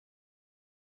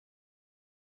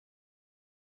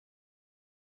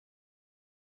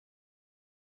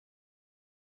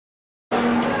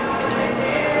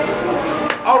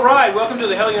All right, welcome to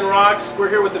the Hellion Rocks. We're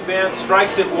here with the band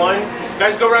Strikes at One.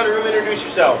 Guys, go around the room and introduce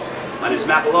yourselves. My name is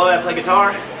Matt Malloy, I play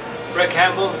guitar. Brett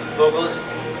Campbell, vocalist.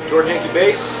 Jordan Hankey,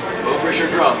 bass. Bo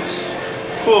Brisher, drums.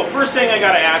 Cool. First thing I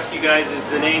got to ask you guys is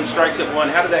the name Strikes at One.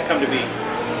 How did that come to be?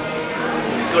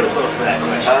 Go to Bo for that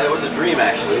question. It was a dream,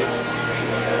 actually.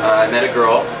 I met a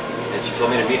girl, and she told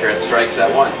me to meet her at Strikes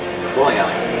at One, bowling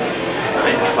alley.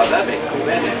 I thought that'd make a cool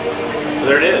band name. So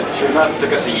there it is. Sure enough, it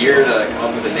took us a year to come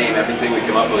up with a name. Everything we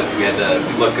came up with, we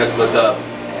looked up,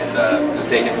 and it was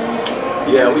taken.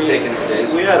 Yeah, it was taken these days.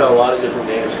 We had a lot of different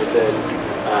names, but then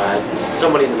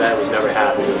somebody in the band was never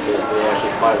happy with it. They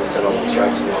actually finally settled on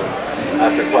Strikes at One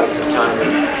after quite some time.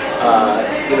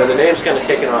 And, you know, the name's kind of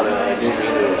taken on a new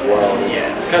meaning as well. Yeah.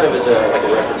 Kind of as like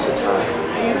a reference to time.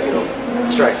 You know,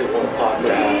 strikes at 1 o'clock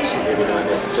perhaps, maybe not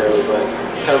necessarily, but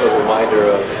kind of a reminder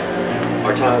of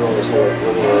our time on this world is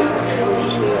limited, and we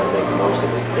just really want to make the most of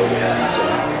it what we have. So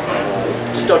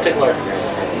just don't take life for granted.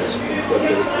 That's what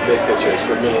the big picture is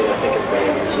for me. I think it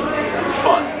is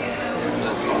Fun.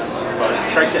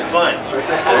 Strikes at Fun.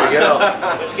 Strikes at Fun. There you go.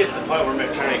 Which gets to the point where we're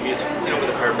trying to make music, you know, with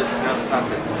a purpose, you know, not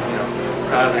to, you know,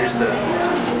 rather than just to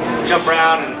jump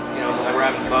around and, you know, like we're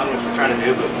having fun, which we're trying to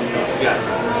do, but, you know, we got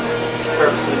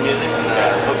purpose in the music, and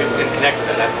hope people can connect with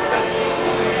it. That's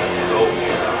the goal.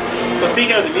 So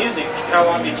speaking of the music, how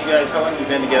long have you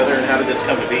been together, and how did this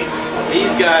come to be?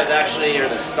 These guys actually are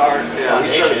the start. Yeah, we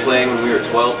started playing when we were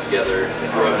 12 together. We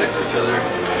grew up next to each other.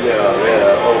 Yeah, we had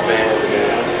an old band.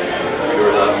 And 3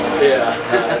 doors up. yeah,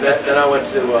 then I went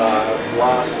to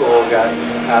law school, got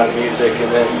out of music,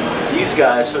 and then these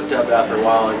guys hooked up after a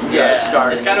while, and you guys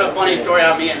started. It's kind of a funny story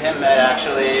how me and him met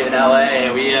actually in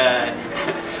LA. We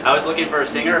I was looking for a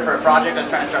singer for a project. I was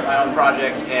trying to start my own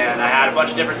project, and I had a bunch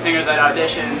of different singers I'd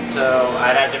auditioned, so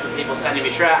I'd had different people sending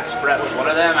me tracks. Brett was one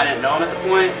of them. I didn't know him at the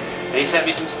point, and he sent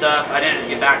me some stuff. I didn't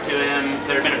get back to him.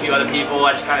 There had been a few other people.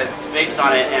 I just kind of spaced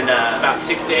on it, and about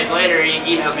 6 days later, he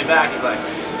emails me back. He's like,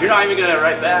 "If you're not even gonna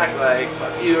write back, like,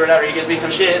 fuck you," or whatever. He gives me some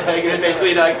shit, like,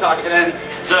 basically, like, talking. And then,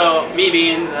 so me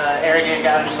being the arrogant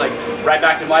guy, just like write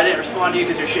back to him, "Well, I didn't respond to you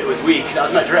because your shit was weak." That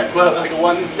was my direct quote, like a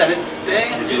 1-sentence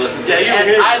thing. Did you listen to it?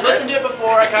 And I listened to it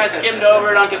before. I kind of skimmed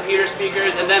over it on computer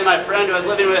speakers, and then my friend who I was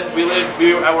living with,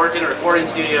 I worked in a recording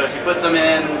studio, so he puts them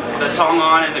in, the song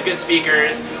on, and the good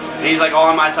speakers. And he's like all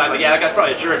on my side, like, "Yeah, that guy's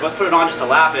probably a jerk. Let's put it on just to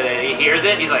laugh at it." And he hears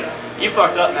it, and he's like, "You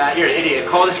fucked up, Matt. You're an idiot.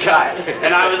 Call this guy."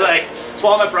 And I was like,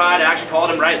 swallow my pride. I actually called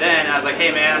him right then. And I was like,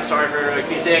 "Hey, man, I'm sorry for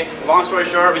being a dick." Long story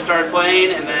short, we started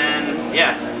playing, and then,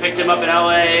 yeah, picked him up in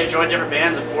LA, joined different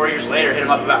bands, and 4 years later, hit him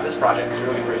up about this project because we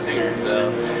were looking for a singer.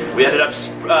 So we ended up,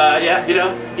 yeah, you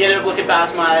know, he ended up looking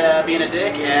past my being a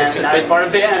dick, and now he's part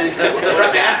of the band. He's the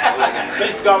front band. But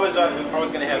he's always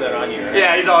going to have that on you, right?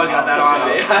 Yeah, he's always got that on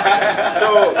me.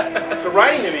 So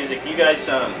writing the music, do you guys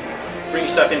bring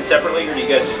your stuff in separately, or do you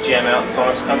guys just jam out and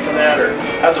songs come from that, or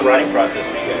how's the writing process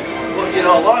for you guys? Well, you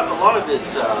know, a lot of it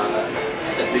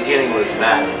at the beginning was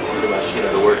Matt, pretty much, you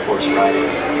know, the workhorse writing.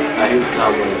 He would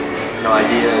come with, you know,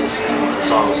 ideas and some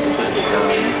songs completely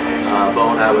done.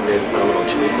 Bo and I would maybe put a little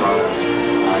tweak on it,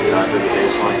 you know, after the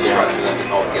bass line. Structure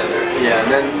them all together. Yeah, and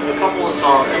then a couple of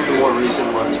songs, some of the more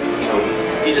recent ones, you know,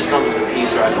 he just comes with a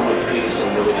piece, or I come with a piece,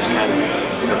 and then we just kind of,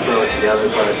 you know, throw it together.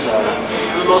 But it's,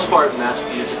 for the most part, Matt's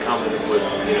usually coming with,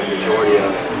 you know, the majority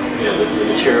of, you know, the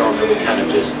material, and then we kind of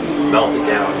just melt it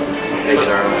down and make it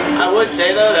our own. I would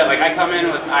say though that, like, I come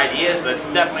in with ideas, but it's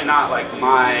definitely not like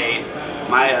my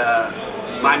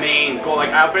main goal. Like,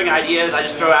 I'll bring ideas, I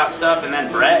just throw out stuff, and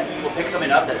then Brett will pick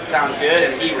something up that sounds good,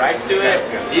 and he writes to it.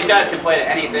 These guys can play to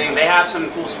anything. They have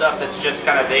some cool stuff that's just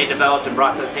kind of they developed and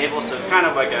brought to the table, so it's kind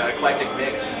of like an eclectic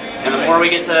mix. And the more we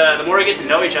get to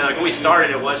know each other, like when we started,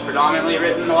 it was predominantly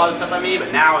written a lot of stuff by me,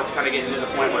 but now it's kind of getting to the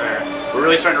point where we're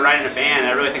really starting to write in a band.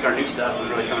 I really think our new stuff is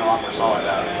really coming a lot more solid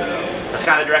out. So that's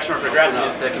kind of the direction we're progressing,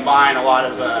 is to combine a lot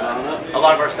of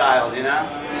our styles, you know.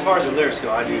 As far as the lyrics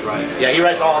go, I do write. Yeah, he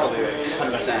writes all the lyrics,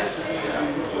 100%.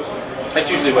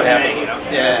 That's usually what happens, you know?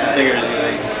 Yeah. Singers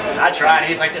usually. I try, and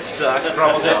he's like, "This sucks,"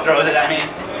 throws it at me.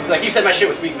 He's like, "You said my shit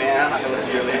was weak, man. I'm not gonna listen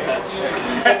to your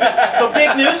lyrics." So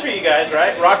big news for you guys,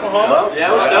 right? Rocklahoma?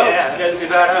 Yeah, we're stoked. Yeah. You guys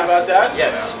happy about that?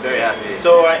 Yes, very happy.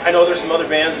 So I know there's some other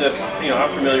bands that, you know, I'm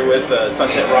familiar with,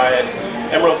 Sunset Riot,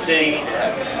 Emerald City,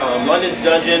 London's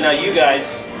Dungeon. Now you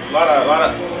guys, a lot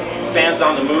of bands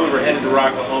on the move are headed to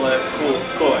Rocklahoma. That's a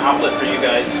cool outlet for you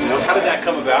guys. How did that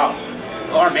come about?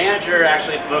 Our manager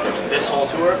actually booked this whole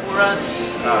tour for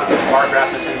us, Mark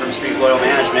Rasmussen from Street Loyal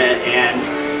Management,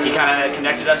 and he kind of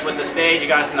connected us with the stage. He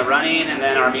got us in the running, and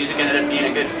then our music ended up being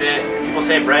a good fit. People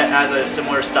say Brett has a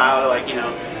similar style to, like, you know,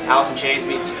 Alice in Chains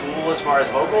meets Tool as far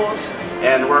as vocals,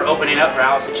 and we're opening up for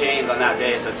Alice in Chains on that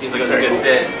day, so it seems like it was a good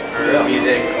fit for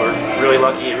music. We're really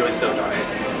lucky and really stoked on it.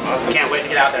 Awesome. Can't wait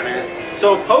to get out there, man.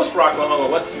 So post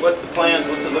Rocklahoma, what's the plans?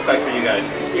 What's it look like for you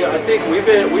guys? Yeah, I think we've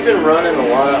been running a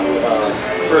lot.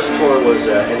 First tour was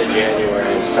end of January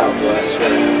in Southwest,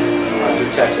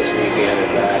 through Texas, Louisiana,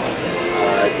 and back.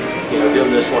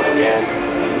 Doing this one again.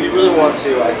 We really want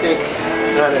to, I think,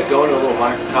 kind of go into a little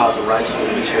microcosm, write some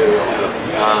new material.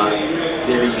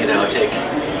 Maybe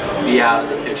be out of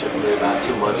the picture for maybe about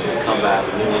 2 months and then come back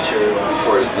with new material.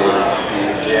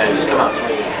 Just come out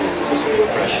swinging some new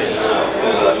fresh shit. So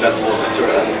there's a festival in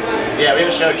Ventura. Yeah, we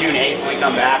have a show June 8th when we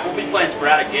come back. We'll be playing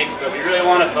sporadic gigs, but we really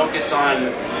want to focus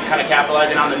on kind of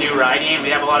capitalizing on the new writing. We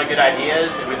have a lot of good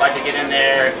ideas, but we'd like to get in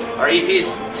there. Our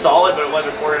EP's solid, but it was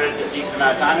recorded a decent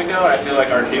amount of time ago. I feel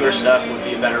like our newer stuff would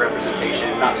be a better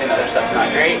representation. Not saying the other stuff's not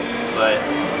great, but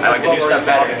I like the new stuff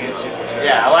better.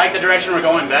 Yeah, I like the direction we're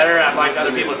going better. I'd like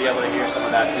other people to be able to hear some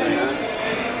of that too.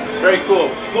 Very cool.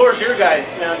 Floor's your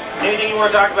guys. Now, anything you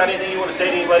want to talk about? Anything you want to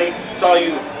say to anybody? It's all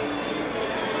you.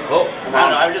 Well, I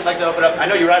don't know. I would just like to open up. I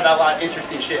know you write about a lot of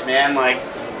interesting shit, man. Like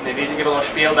maybe you can give a little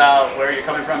spiel about where you're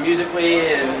coming from musically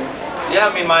and. Yeah,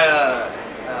 I mean my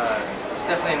it's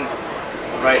definitely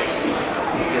right.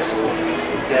 I guess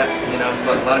depth. It's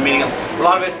a lot of meaning. A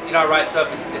lot of it's I write stuff.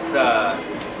 It's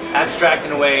abstract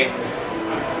in a way.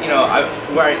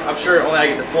 I'm sure only I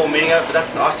get the full meaning of it, but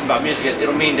that's awesome about music.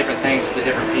 It'll mean different things to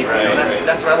different people. Right,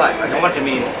 that's what I like. I want it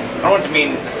to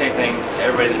mean the same thing to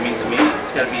everybody that it means to me.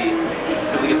 It's got to be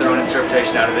people get their own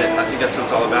interpretation out of it. I think that's what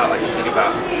it's all about. Like I was thinking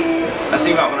about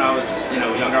when I was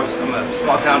younger. I'm a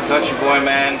small town country boy,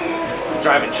 man,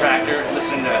 driving tractor,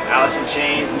 listening to Alice in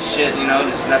Chains and shit.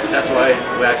 That's why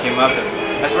I came up. And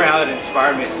that's where how it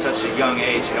inspired me at such a young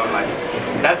age.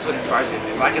 And that's what inspires me.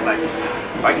 If I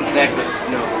can connect with,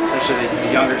 especially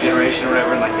the younger generation or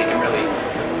whatever, and they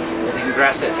can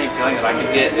grasp that same feeling that I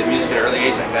could get in music at an early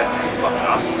age, that's fucking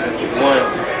awesome, man.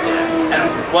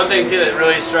 And one thing too that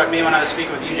really struck me when I was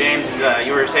speaking with you, James, is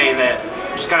you were saying that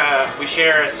just we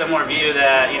share a similar view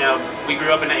that, we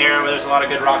grew up in an era where there's a lot of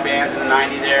good rock bands in the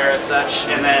 90s era as such,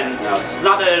 and then it's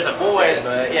not that there's a void,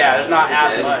 but yeah, there's not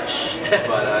as much.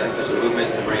 But I think there's a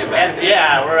movement to bring it back. And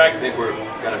yeah, I think we're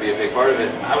going to be a big part of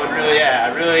it. I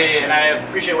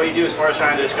appreciate what you do as far as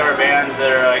trying to discover bands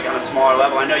that are on a smaller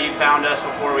level. I know you found us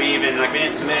before we even, we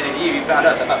didn't submit anything to you, you found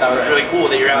us. I thought that was really cool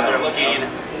that you're out there looking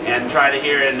and trying to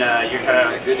hear, and you're kind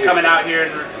of coming out here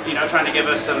and trying to give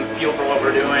us some feel for what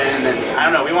we're doing. And I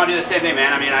don't know, we want to do the same thing,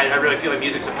 man. I mean, I really feel like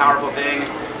music's a powerful thing.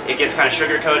 It gets kind of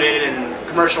sugar-coated and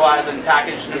commercialized and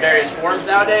packaged in various forms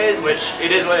nowadays, which it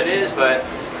is what it is, but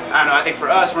I don't know, I think for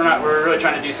us, we're really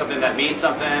trying to do something that means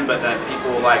something, but that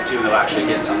people will like too, and they'll actually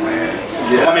get somewhere.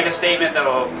 Yeah. We'll make a statement that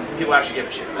people actually give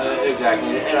a shit about.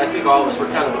 Exactly, and I think all of us,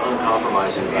 we're kind of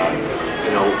uncompromising about,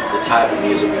 the type of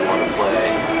music we want to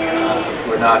play.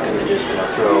 We're not going to just,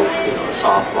 throw, a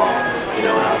softball,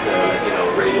 out there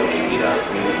that, radio can eat up.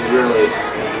 We really,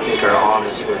 I think, are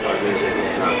honest with our music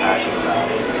and our passion about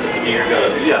it. Here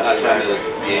goes. Yeah, not trying to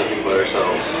be anything but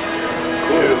ourselves.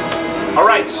 Cool. All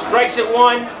right, Strikes at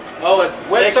One. Oh, and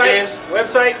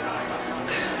website.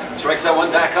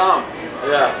 Strikesat1.com.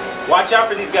 Yeah. Watch out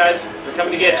for these guys. They're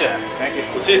coming to get you. Thank you.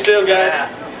 We'll see you soon, guys.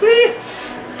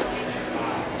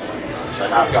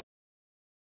 Yeah.